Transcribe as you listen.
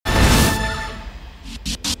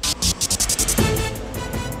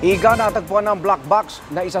Iga natagpuan ng black box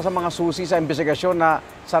na isa sa mga susi sa investigasyon na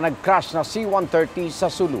sa nag-crash na C-130 sa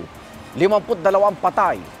Sulu. 52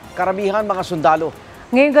 patay, karamihan mga sundalo.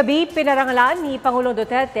 Ngayong gabi, pinarangalan ni Pangulong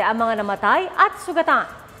Duterte ang mga namatay at sugatan.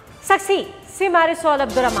 Saksi, si Marisol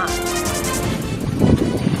Abdurahman.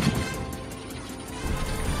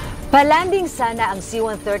 Palanding sana ang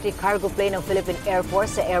C-130 cargo plane ng Philippine Air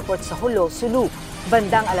Force sa airport sa Sulu,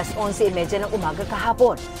 bandang alas 11:30 ng umaga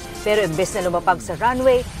kahapon. Pero imbes na lumapag sa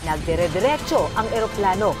runway, nagdire-diretso ang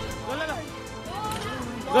eroplano.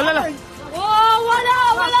 Wala! Oh,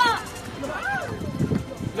 wala!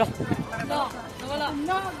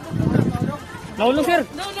 Nahulog, sir!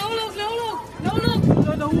 Nahulog!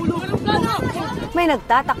 May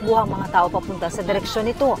nagtatakbuhang mga tao papunta sa direksyon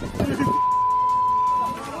nito.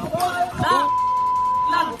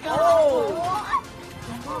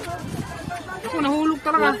 Nahulog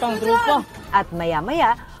talaga. Pang tropa. At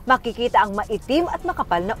maya-maya, makikita ang maitim at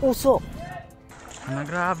makapal na usok.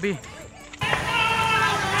 Grabe.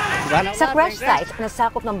 Sa crash site na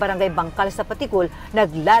sakop ng barangay Bangkal sa Patikul,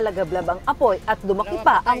 naglalagablab ang apoy at lumaki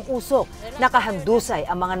pa ang usok. Nakahandusay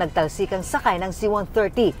ang mga nagtalsikang sakay ng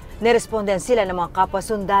C-130. Niresponden sila ng mga kapwa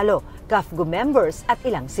sundalo, CAFGO members at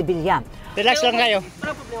ilang sibilyan. Relax lang kayo.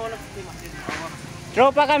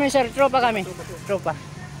 Tropa kami, sir. Tropa.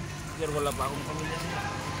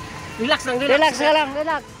 Relax lang, Relax ka lang.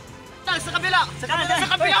 Sa kabila! Sa kabila,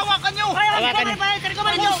 hawakan nyo! Hawakan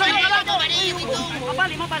nyo.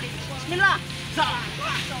 Mabali. Bismillah!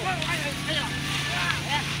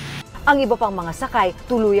 Ang iba pang mga sakay,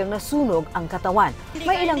 tuluyang nasunog ang katawan.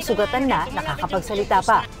 May ilang sugatan na nakakapagsalita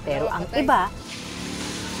pa, pero ang iba,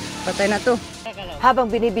 Patay na to. habang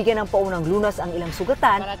binibigyan ng paunang lunas ang ilang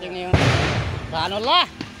sugatan,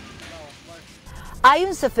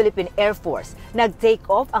 ayon sa Philippine Air Force, nag-take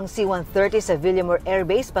off ang C-130 sa Villamor Air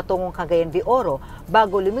Base patungong Cagayan de Oro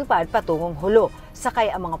bago lumipad patungong Jolo,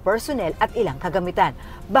 sakay ang mga personnel at ilang kagamitan.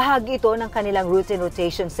 Bahagi ito ng kanilang routine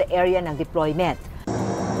rotation sa area ng deployment.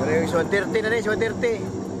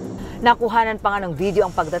 Nakuhanan pa nga ng video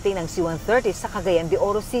ang pagdating ng C-130 sa Cagayan de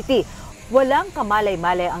Oro City. Walang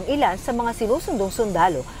kamalay-malay ang ilan sa mga sinusundong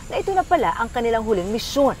sundalo na ito na pala ang kanilang huling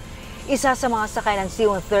misyon. Isa sa mga sakay ng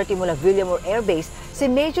C-130 mula Villamor Air Base, si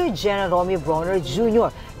Major General Romeo Bronner Jr.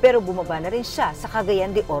 Pero bumaba na rin siya sa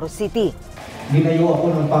Cagayan de Oro City. Ginayo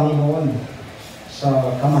ako ng Panginoon sa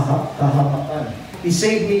kahamakan. He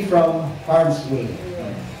saved me from harm's way.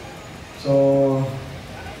 So,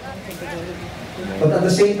 but at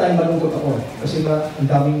the same time, malungkot ako. Kasi ang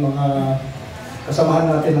daming mga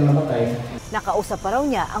kasamahan natin na namatay. Nakausap pa raw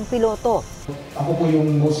niya ang piloto. Ako po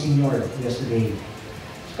yung most senior yesterday.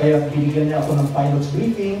 Kaya binigyan niya ako ng pilot's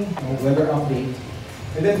briefing, weather update.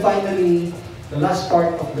 And then finally, the last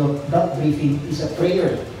part of that briefing is a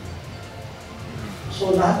prayer. So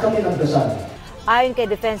lahat kami nagdasal. Ayon kay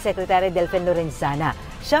Defense Secretary Delfin Lorenzana,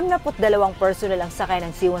 72 personnel ang sakay ng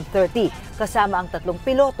C-130, kasama ang 3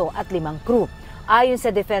 piloto at 5 crew. Ayon sa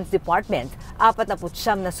Defense Department,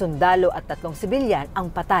 49 na sundalo at 3 sibilyan ang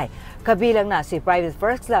patay. Kabilang na si Private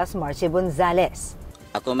First Class Marcie Gonzales.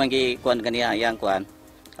 Ako mangikuan kaniya yang kuan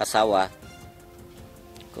asawa.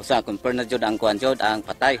 Kung pernah jud ang kuan jud ang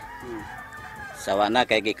patay. Sawa na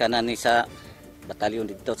kay gikanan ni sa batalyon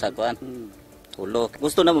dito sa kuan. Ulo.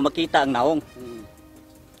 Gusto na mo makita ang naong.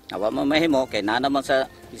 Awa mo mahimo kay na naman sa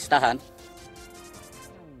listahan.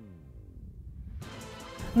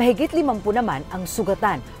 Mahigit 50 naman ang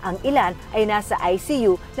sugatan. Ang ilan ay nasa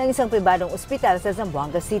ICU ng isang pribadong ospital sa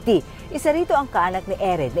Zamboanga City. Isa rito ang kaanak ni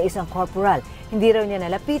Ered na isang corporal. Hindi raw niya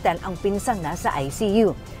nalapitan ang pinsang nasa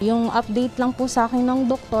ICU. Yung update lang po sa akin ng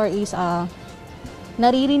doktor is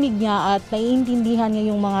naririnig niya at naiintindihan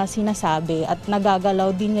niya yung mga sinasabi at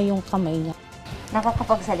nagagalaw din niya yung kamay niya.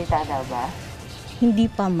 Nakakapagsalita na ba? Hindi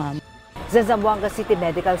pa, ma'am. Sa Zamboanga City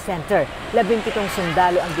Medical Center, 17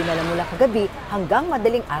 sundalo ang dinala mula kagabi hanggang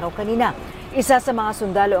madaling araw kanina. Isa sa mga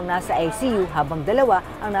sundalo ang nasa ICU habang 2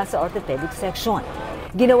 ang nasa orthopedic section.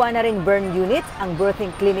 Ginawa na ring burn unit ang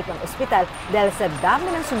birthing clinic ng ospital dahil sa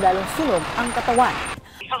dami ng sundalong sunog ang katawan.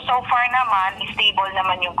 So far naman, stable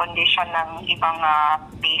naman yung condition ng ibang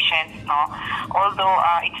patients, no? Although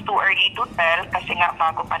it's too early to tell kasi nga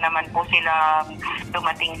bago pa naman po sila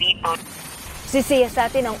dumating dito.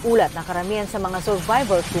 Sisiyasatin ang ulat na karamihan sa mga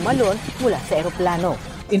survivors tumalon mula sa eroplano.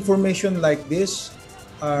 Information like this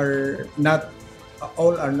are not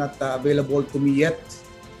available to me yet.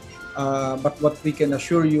 But what we can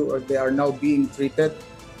assure you are they are now being treated.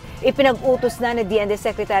 Ipinag-utos na ni DND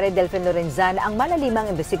Secretary Delfin Lorenzana ang malalimang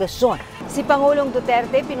investigasyon. Si Pangulong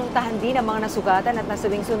Duterte pinuntahan din ang mga nasugatan at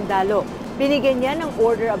nasabing sundalo. Binigyan niya ng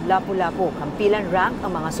Order of Lapu-Lapu, kampilan rank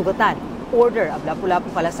ang mga sugatan. order of lapu-lapu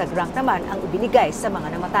kalasag rank naman ang ibinigay sa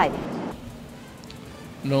mga namatay.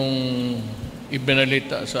 Nung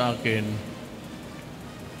ibinalita sa akin,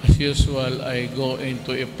 as usual, I go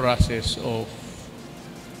into a process of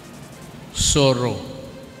sorrow.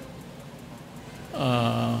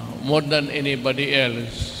 More than anybody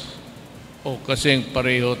else, o kasing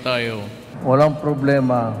pareho tayo. Walang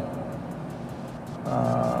problema.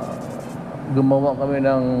 Gumawa kami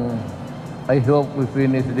ng, I hope we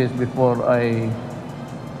finish this before I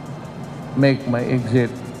make my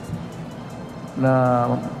exit, na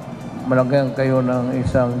malagyan kayo ng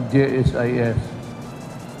isang GSIS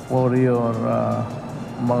for your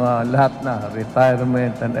mga lahat na,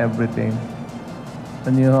 retirement and everything.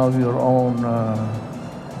 And you have your own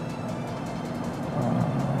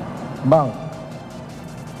bank.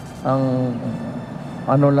 Ang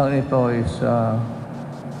ano lang ito is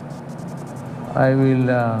I will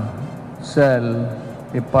sell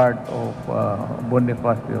a part of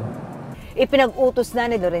Bonifacio. Ipinag-utos na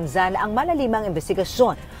ni Lorenzana ang malalimang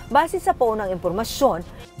investigasyon base sa paunang impormasyon.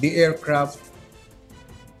 The aircraft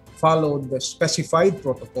followed the specified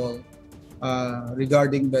protocol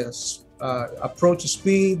regarding the approach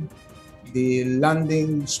speed, the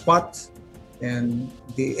landing spot, and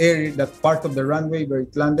the area, that part of the runway where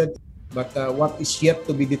it landed. But what is yet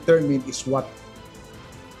to be determined is what.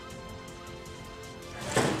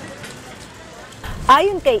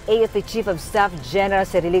 Ayon kay AFP Chief of Staff General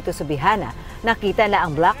Cirilito Subihana, nakita na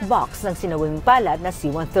ang black box ng sinawing palad na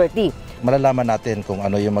C-130. Malalaman natin kung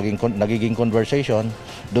ano yung nagiging conversation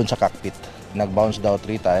doon sa cockpit. Nag-bounce daw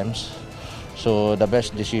 3 times. So the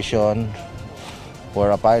best decision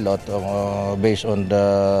for a pilot based on the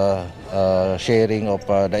sharing of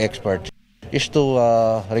the experts is to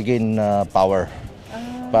regain power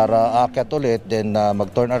para aakyat ulit, then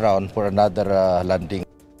mag-turn around for another landing.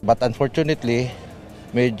 But unfortunately,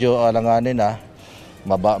 medyo alanganin na,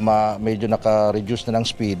 medyo naka-reduce na ng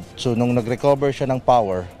speed. So nung nag-recover siya ng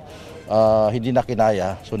power, hindi na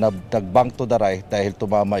kinaya. So nag-bank to the right dahil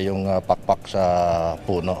tumama yung pakpak sa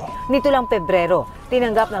puno. Nito lang Pebrero,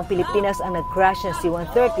 tinanggap ng Pilipinas ang nag-crash ng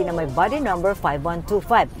C-130 na may body number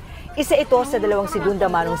 5125. Isa ito sa 2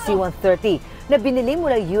 segunda manong C-130 na binili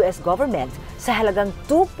mula US government sa halagang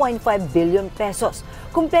 2.5 billion pesos.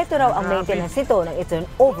 Kumpleto raw ang maintenance nito nang i-turn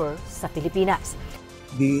over sa Pilipinas.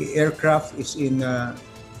 The aircraft is in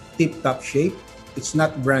tip-top shape. It's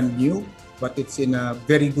not brand new, but it's in a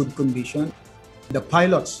very good condition. The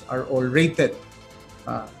pilots are all rated,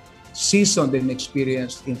 seasoned and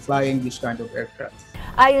experienced in flying this kind of aircraft.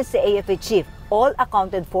 Ayon sa AFP Chief, all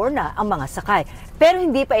accounted for na ang mga sakay. Pero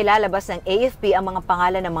hindi pa ilalabas ng AFP ang mga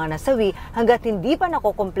pangalan ng mga nasawi hanggat hindi pa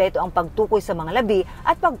nakokompleto ang pagtukoy sa mga labi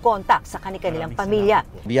at pag-contact sa kanilang pamilya.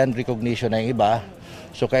 Beyond recognition na yung iba,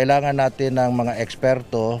 so kailangan natin ng mga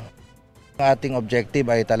eksperto. Ang ating objective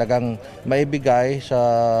ay talagang maibigay sa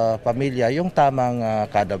pamilya yung tamang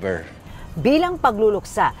cadaver. Bilang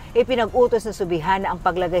pagluluksa, ipinag-utos ng Subihana ang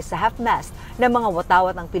paglagay sa half-mast ng mga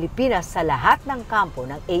watawat ng Pilipinas sa lahat ng kampo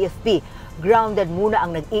ng AFP. Grounded muna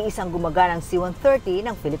ang nag-iisang gumaganang C-130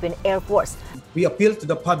 ng Philippine Air Force. We appeal to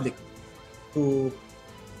the public to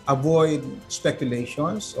avoid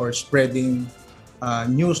speculations or spreading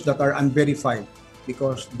news that are unverified,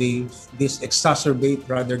 because this exacerbate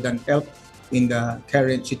rather than help in the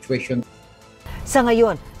current situation. Sa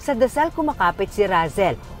ngayon, sa dasal kumakapit si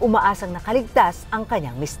Razel, umaasang nakaligtas ang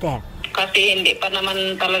kanyang mister. Kasi hindi pa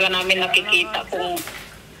naman talaga namin nakikita kung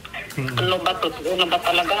ano ba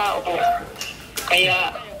talaga, o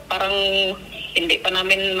kaya parang hindi pa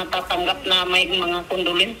namin natatanggap na may mga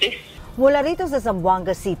condolences. Mula rito sa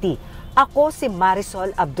Zamboanga City, ako si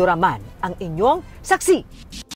Marisol Abdurahman, ang inyong saksi.